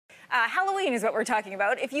Halloween is what we're talking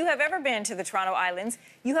about. If you have ever been to the Toronto Islands,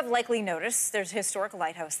 you have likely noticed there's a historic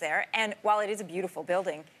lighthouse there. And while it is a beautiful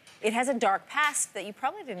building, it has a dark past that you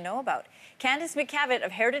probably didn't know about. Candice McCavitt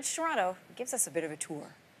of Heritage Toronto gives us a bit of a tour.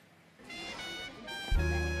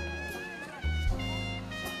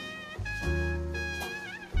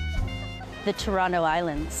 The Toronto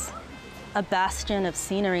Islands, a bastion of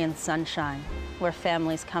scenery and sunshine where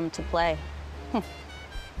families come to play.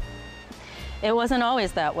 It wasn't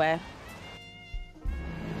always that way.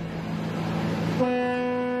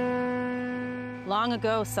 Long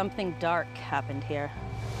ago, something dark happened here.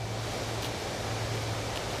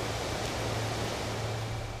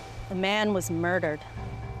 A man was murdered.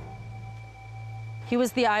 He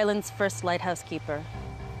was the island's first lighthouse keeper.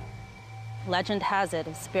 Legend has it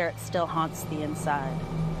his spirit still haunts the inside.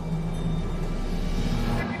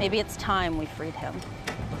 Maybe it's time we freed him.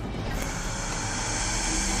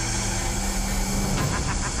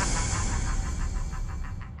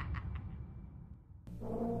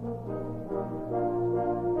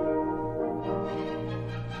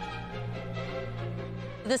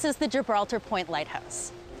 This is the Gibraltar Point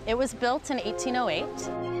Lighthouse. It was built in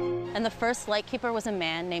 1808, and the first lightkeeper was a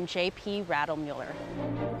man named J.P. Radelmuller.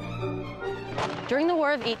 During the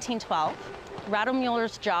War of 1812,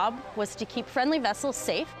 Radelmuller's job was to keep friendly vessels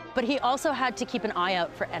safe, but he also had to keep an eye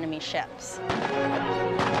out for enemy ships.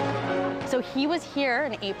 So he was here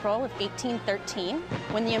in April of 1813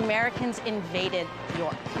 when the Americans invaded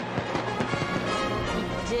York.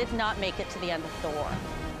 He did not make it to the end of the war.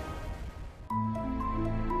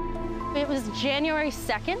 It was January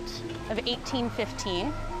 2nd of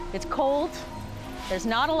 1815. It's cold, there's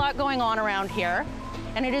not a lot going on around here,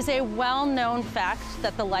 and it is a well-known fact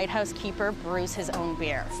that the lighthouse keeper brews his own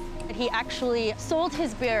beer. He actually sold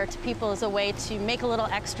his beer to people as a way to make a little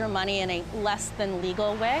extra money in a less than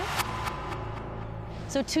legal way.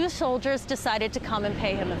 So two soldiers decided to come and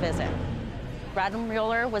pay him a visit.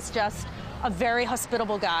 Radelmuller was just a very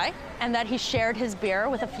hospitable guy, and that he shared his beer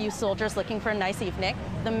with a few soldiers looking for a nice evening.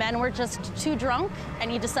 The men were just too drunk, and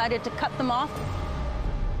he decided to cut them off.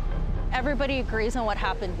 Everybody agrees on what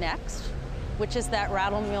happened next, which is that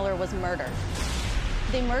Radelmuller was murdered.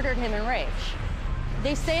 They murdered him in rage.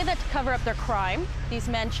 They say that to cover up their crime, these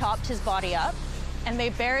men chopped his body up, and they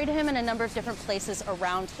buried him in a number of different places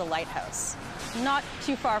around the lighthouse, not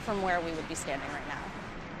too far from where we would be standing right now.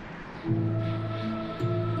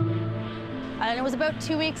 And it was about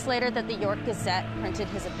 2 weeks later that the York Gazette printed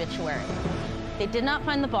his obituary. They did not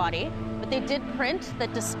find the body, but they did print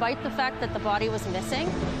that despite the fact that the body was missing,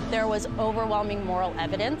 there was overwhelming moral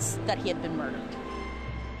evidence that he had been murdered.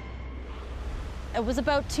 It was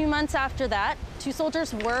about 2 months after that, two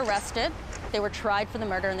soldiers were arrested. They were tried for the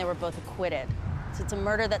murder and they were both acquitted. So it's a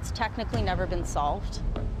murder that's technically never been solved.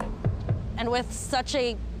 And with such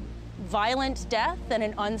a violent death and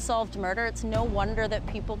an unsolved murder, it's no wonder that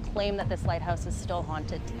people claim that this lighthouse is still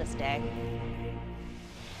haunted to this day.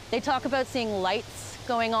 They talk about seeing lights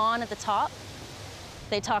going on at the top.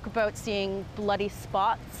 They talk about seeing bloody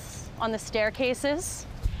spots on the staircases.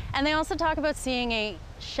 And they also talk about seeing a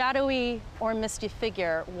shadowy or misty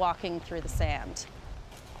figure walking through the sand.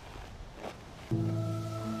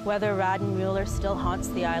 Whether Radelmuller still haunts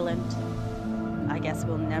the island, I guess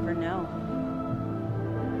we'll never know.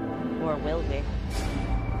 Or will we?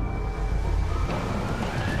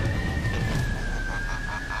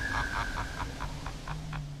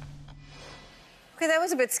 Okay, that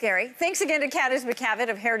was a bit scary. Thanks again to Candice McCavitt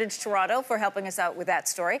of Heritage Toronto for helping us out with that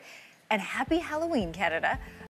story. And happy Halloween, Canada.